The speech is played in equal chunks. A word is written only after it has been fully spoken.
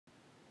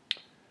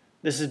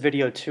This is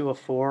video 2 of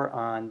 4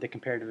 on the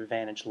comparative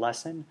advantage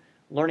lesson.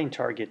 Learning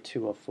target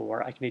 2 of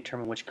 4. I can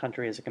determine which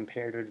country has a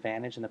comparative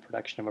advantage in the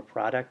production of a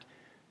product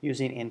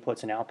using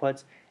inputs and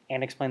outputs,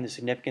 and explain the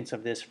significance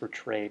of this for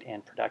trade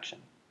and production.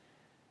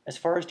 As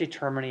far as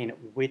determining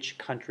which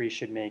country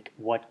should make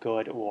what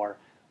good or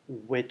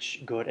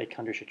which good a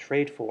country should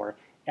trade for,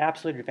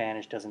 absolute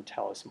advantage doesn't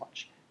tell us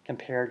much.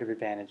 Comparative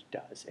advantage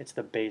does. It's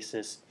the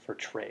basis for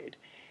trade.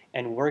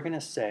 And we're going to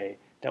say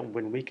that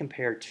when we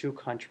compare two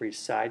countries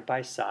side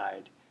by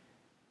side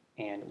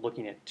and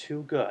looking at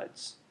two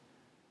goods,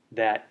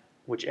 that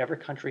whichever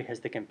country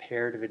has the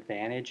comparative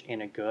advantage in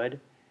a good,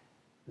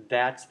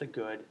 that's the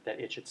good that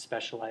it should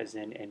specialize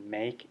in and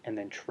make and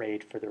then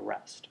trade for the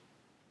rest.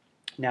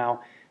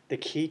 Now, the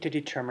key to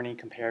determining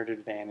comparative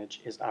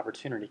advantage is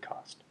opportunity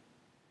cost.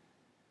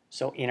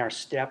 So in our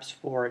steps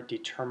for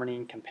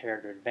determining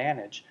comparative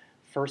advantage,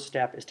 first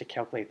step is to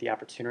calculate the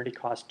opportunity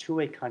cost to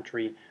a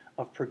country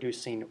of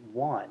producing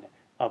one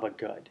of a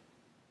good.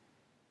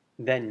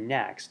 Then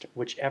next,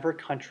 whichever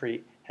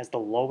country has the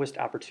lowest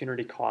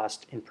opportunity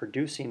cost in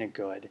producing a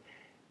good,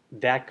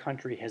 that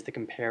country has the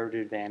comparative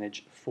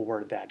advantage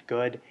for that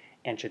good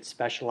and should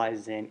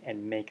specialize in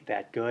and make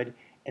that good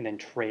and then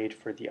trade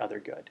for the other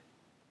good.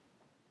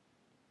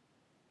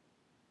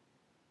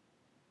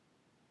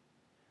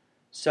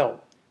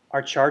 So,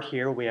 our chart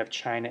here, we have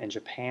China and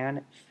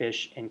Japan,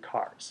 fish and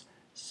cars.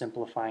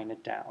 Simplifying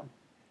it down.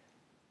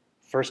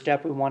 First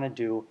step we want to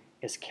do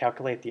is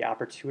calculate the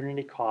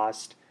opportunity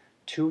cost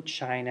to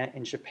China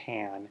and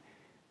Japan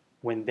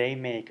when they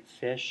make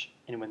fish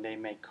and when they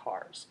make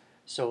cars.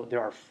 So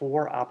there are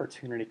four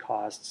opportunity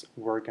costs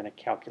we're going to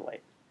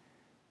calculate.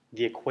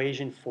 The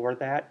equation for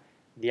that,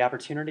 the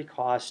opportunity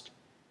cost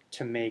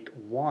to make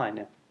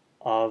one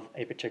of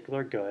a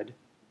particular good,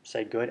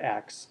 say good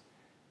X,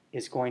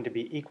 is going to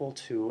be equal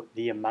to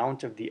the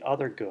amount of the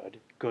other good,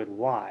 good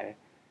Y,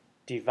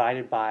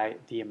 divided by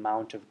the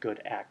amount of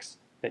good X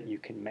that you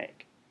can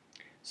make.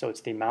 So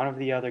it's the amount of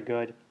the other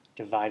good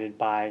divided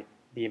by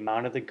the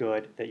amount of the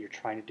good that you're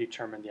trying to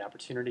determine the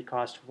opportunity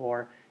cost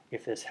for.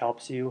 If this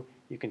helps you,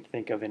 you can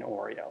think of an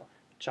Oreo.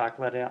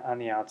 Chocolate on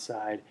the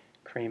outside,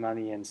 cream on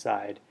the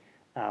inside.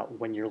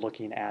 When you're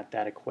looking at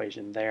that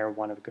equation there,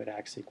 1 of good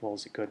X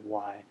equals good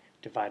Y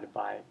divided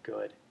by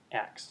good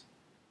X.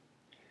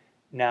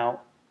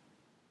 Now,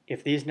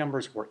 if these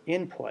numbers were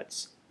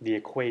inputs, the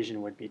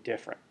equation would be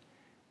different.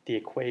 The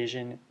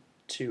equation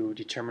to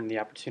determine the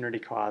opportunity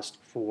cost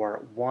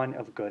for 1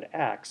 of good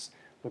X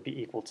would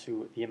be equal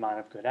to the amount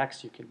of good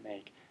X you can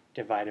make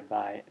divided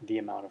by the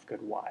amount of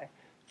good Y.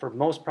 For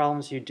most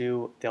problems you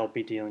do, they'll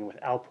be dealing with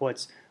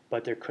outputs,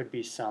 but there could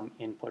be some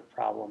input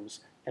problems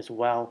as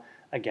well.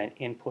 Again,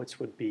 inputs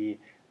would be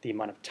the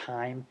amount of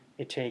time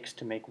it takes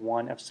to make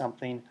one of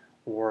something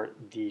or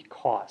the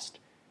cost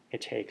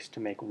it takes to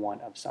make one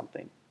of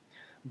something.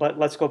 But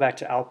let's go back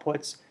to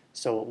outputs.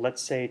 So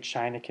let's say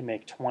China can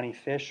make 20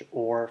 fish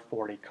or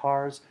 40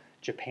 cars.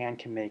 Japan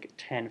can make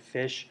 10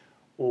 fish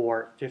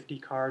or 50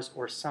 cars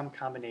or some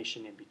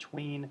combination in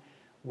between.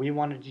 We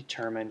want to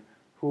determine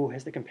who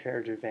has the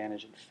comparative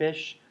advantage in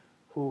fish,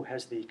 who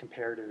has the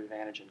comparative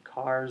advantage in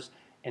cars,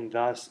 and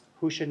thus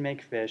who should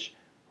make fish,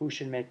 who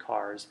should make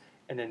cars,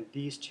 and then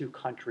these two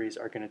countries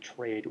are going to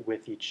trade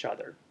with each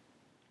other.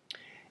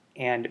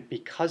 And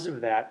because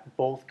of that,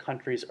 both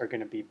countries are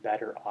going to be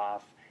better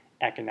off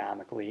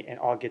economically, and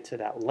I'll get to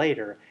that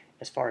later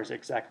as far as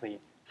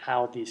exactly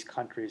how these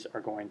countries are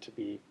going to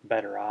be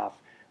better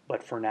off,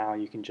 but for now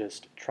you can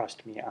just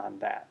trust me on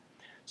that.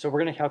 So we're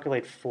going to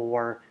calculate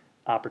 4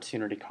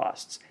 opportunity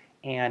costs,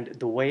 and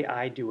the way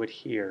I do it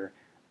here,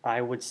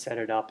 I would set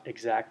it up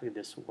exactly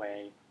this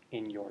way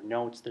in your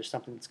notes. There's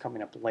something that's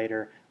coming up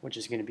later which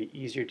is going to be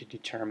easier to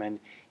determine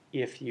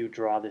if you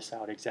draw this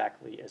out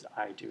exactly as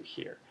I do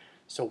here.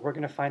 So we're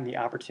going to find the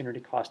opportunity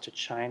cost to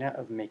China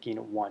of making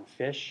 1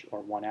 fish,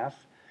 or 1F.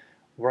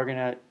 We're going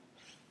to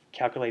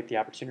calculate the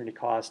opportunity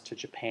cost to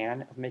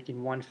Japan of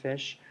making 1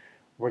 fish.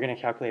 We're going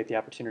to calculate the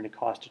opportunity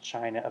cost to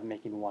China of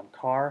making 1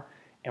 car.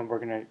 And we're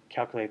going to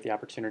calculate the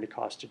opportunity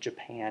cost to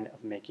Japan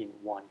of making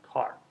 1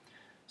 car.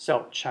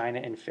 So China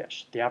and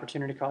fish. The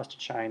opportunity cost to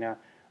China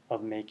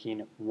of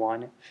making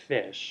 1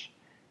 fish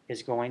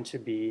is going to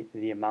be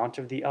the amount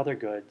of the other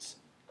goods,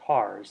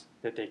 cars,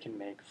 that they can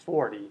make,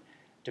 40,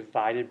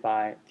 divided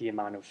by the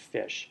amount of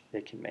fish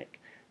they can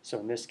make. So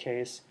in this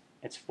case,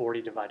 it's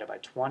 40 divided by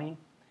 20,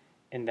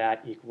 and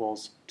that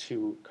equals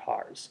 2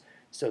 cars.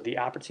 So the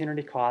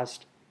opportunity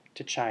cost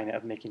to China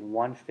of making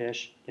 1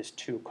 fish is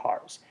 2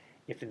 cars.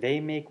 If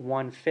they make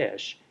 1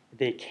 fish,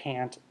 they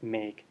can't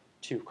make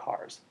 2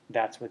 cars.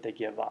 That's what they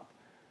give up.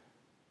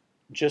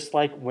 Just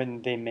like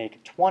when they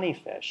make 20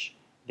 fish,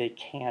 they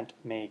can't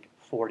make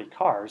 40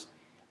 cars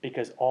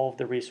because all of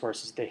the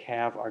resources they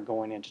have are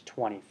going into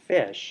 20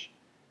 fish,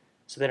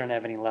 so they don't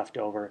have any left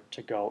over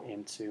to go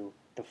into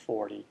the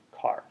 40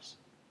 cars.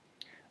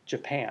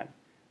 Japan.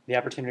 The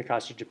opportunity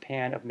cost of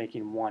Japan of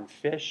making 1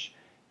 fish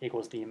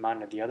equals the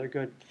amount of the other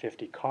good,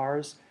 50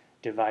 cars,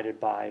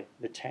 divided by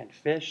the 10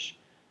 fish.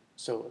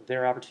 So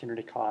their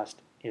opportunity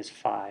cost is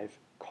 5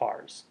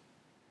 cars.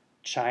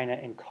 China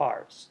in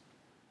cars.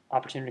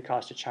 Opportunity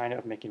cost to China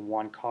of making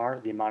one car,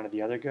 the amount of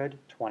the other good,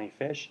 20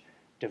 fish,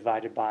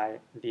 divided by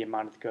the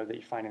amount of the good that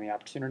you find in the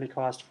opportunity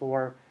cost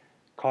for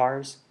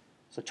cars.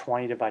 So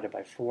 20 divided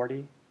by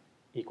 40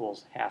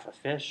 equals half a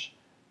fish.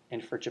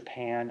 And for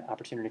Japan,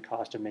 opportunity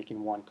cost of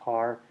making one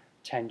car,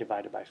 10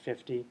 divided by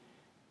 50,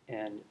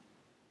 and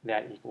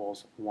that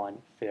equals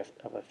 1/5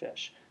 of a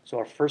fish. So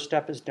our first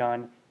step is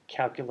done.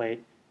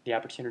 Calculate the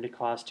opportunity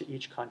cost to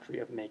each country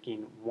of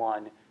making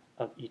one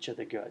of each of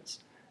the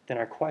goods. Then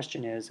our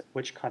question is,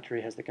 which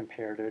country has the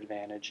comparative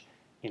advantage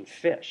in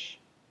fish?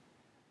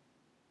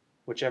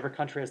 Whichever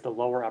country has the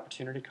lower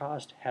opportunity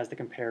cost has the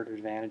comparative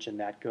advantage in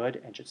that good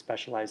and should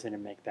specialize in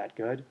and make that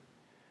good.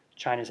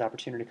 China's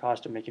opportunity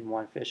cost of making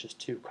one fish is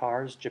 2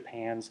 cars.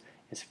 Japan's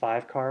is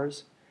 5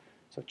 cars.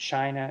 So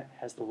China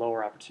has the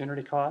lower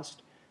opportunity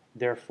cost.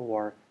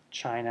 Therefore,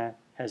 China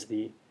has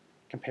the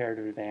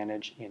comparative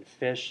advantage in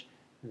fish.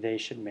 They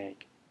should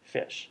make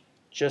fish.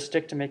 Just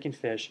stick to making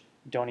fish.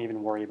 Don't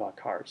even worry about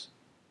cars.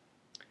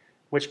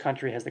 Which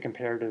country has the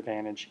comparative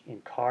advantage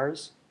in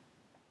cars?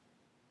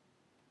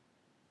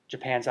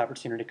 Japan's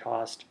opportunity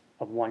cost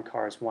of one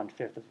car is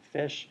 1/5 of a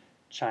fish.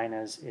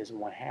 China's is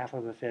 1/2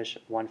 of a fish,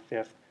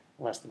 1/5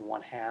 less than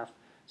 1/2.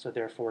 So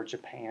therefore,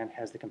 Japan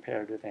has the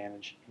comparative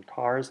advantage in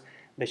cars.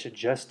 They should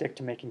just stick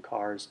to making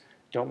cars.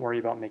 Don't worry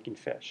about making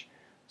fish.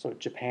 So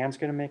Japan's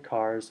going to make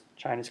cars,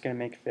 China's going to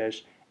make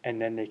fish,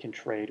 and then they can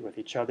trade with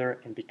each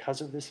other. And because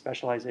of this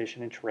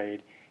specialization in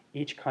trade,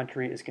 each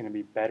country is going to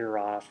be better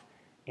off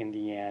in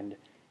the end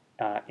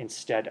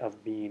instead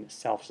of being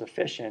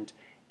self-sufficient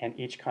and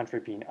each country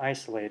being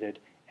isolated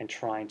and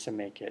trying to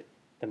make it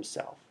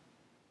themselves.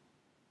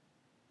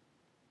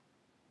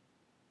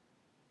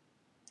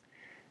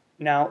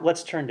 Now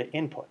let's turn to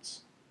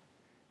inputs.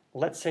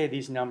 Let's say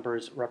these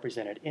numbers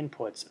represented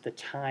inputs, the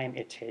time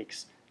it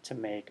takes to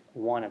make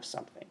one of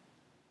something.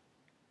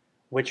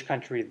 Which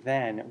country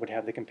then would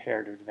have the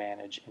comparative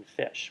advantage in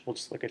fish? We'll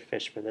just look at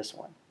fish for this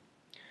one.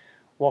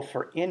 Well,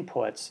 for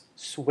inputs,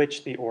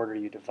 switch the order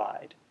you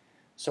divide.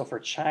 So for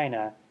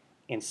China,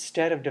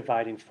 instead of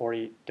dividing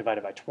 40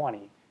 divided by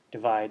 20,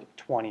 divide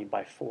 20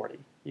 by 40.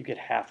 You get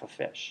half a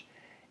fish.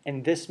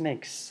 And this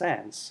makes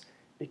sense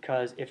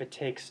because if it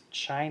takes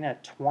China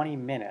 20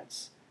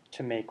 minutes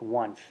to make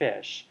one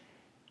fish,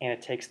 and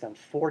it takes them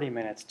 40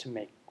 minutes to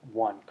make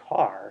one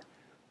car,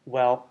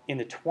 well, in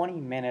the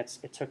 20 minutes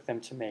it took them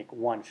to make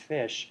one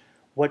fish,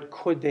 what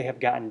could they have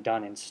gotten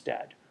done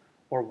instead?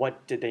 Or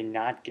what did they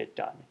not get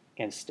done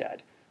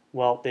instead?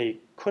 Well, they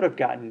could have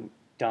gotten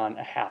done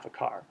a half a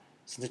car.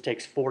 Since it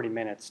takes 40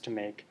 minutes to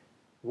make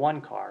one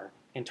car,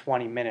 in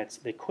 20 minutes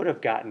they could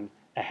have gotten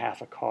a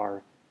half a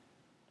car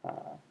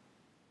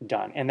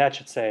done. And that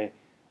should say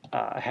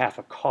a half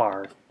a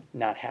car,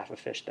 not half a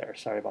fish there.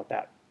 Sorry about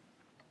that.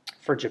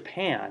 For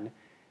Japan,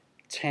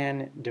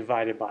 10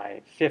 divided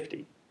by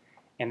 50,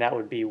 and that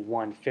would be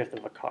 1/5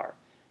 of a car.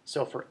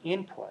 So for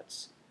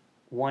inputs,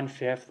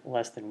 1/5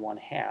 less than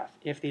 1/2.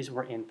 If these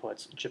were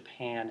inputs,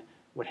 Japan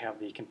would have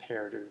the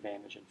comparative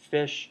advantage in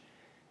fish.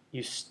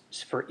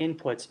 For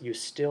inputs, you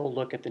still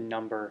look at the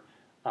number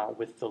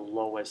with the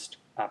lowest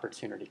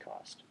opportunity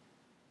cost.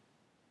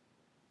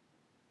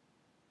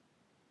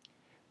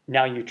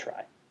 Now you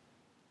try.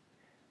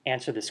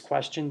 Answer this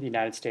question. The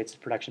United States'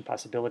 production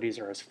possibilities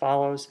are as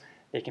follows.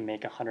 They can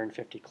make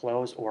 150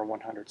 clothes or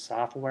 100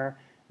 software.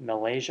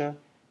 Malaysia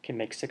can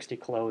make 60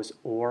 clothes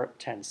or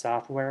 10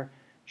 software.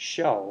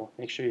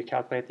 Make sure you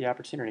calculate the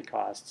opportunity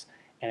costs,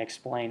 and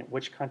explain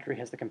which country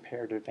has the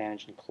comparative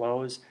advantage in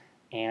clothes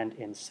and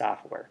in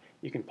software.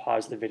 You can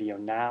pause the video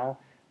now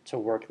to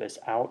work this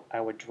out. I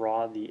would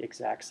draw the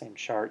exact same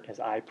chart as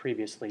I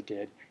previously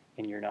did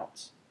in your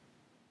notes.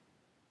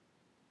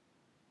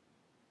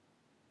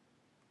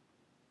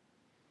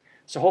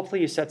 So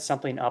hopefully you set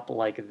something up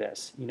like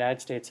this: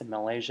 United States and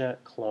Malaysia,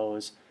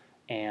 clothes,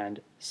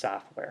 and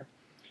software.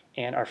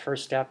 And our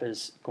first step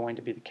is going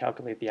to be to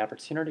calculate the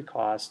opportunity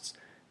costs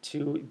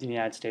to the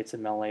United States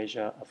and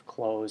Malaysia of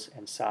clothes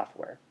and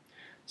software.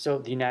 So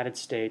the United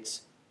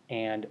States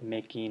and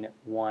making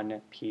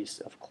one piece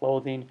of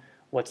clothing,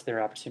 what's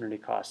their opportunity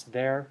cost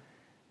there?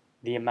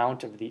 The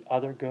amount of the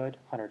other good,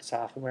 100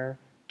 software,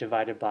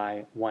 divided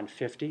by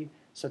 150,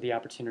 so the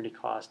opportunity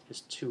cost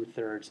is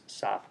 2/3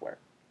 software.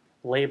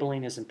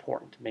 Labeling is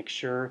important. Make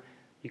sure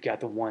you got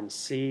the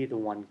 1C, the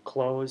 1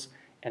 clothes,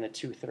 and the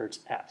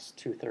 2/3 S,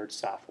 2/3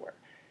 software.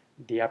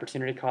 The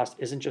opportunity cost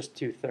isn't just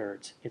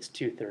 2/3, it's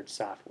 2/3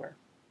 software.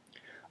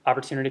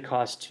 Opportunity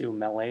cost to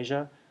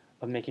Malaysia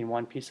of making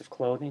one piece of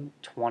clothing,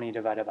 20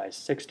 divided by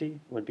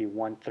 60 would be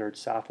 1/3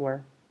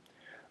 software.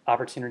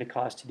 Opportunity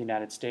cost to the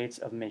United States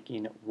of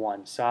making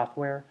one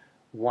software,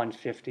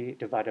 150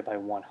 divided by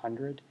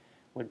 100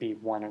 would be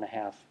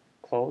 1.5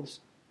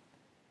 clothes.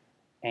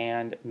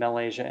 And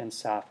Malaysia and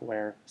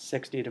software,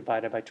 60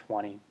 divided by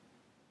 20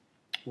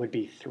 would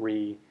be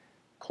 3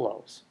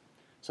 clothes.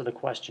 So the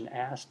question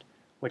asked,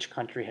 which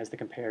country has the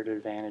comparative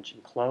advantage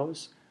in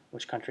clothes?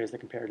 Which country has the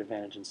comparative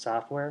advantage in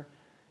software?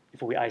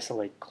 If we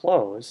isolate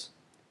clothes,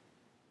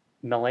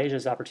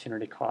 Malaysia's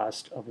opportunity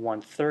cost of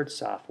 1/3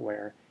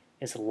 software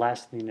is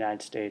less than the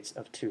United States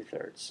of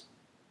 2/3.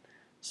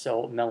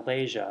 So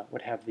Malaysia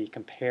would have the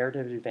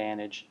comparative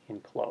advantage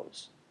in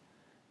clothes.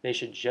 They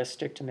should just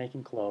stick to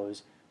making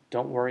clothes.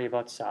 Don't worry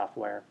about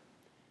software.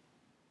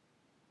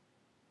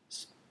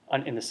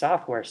 In the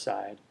software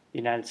side, the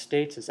United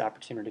States'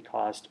 opportunity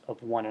cost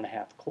of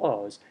 1.5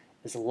 clothes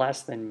is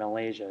less than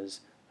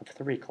Malaysia's of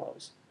 3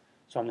 clothes.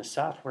 So on the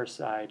software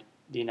side,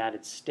 the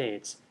United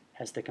States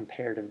has the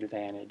comparative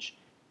advantage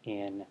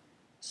in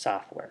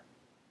software.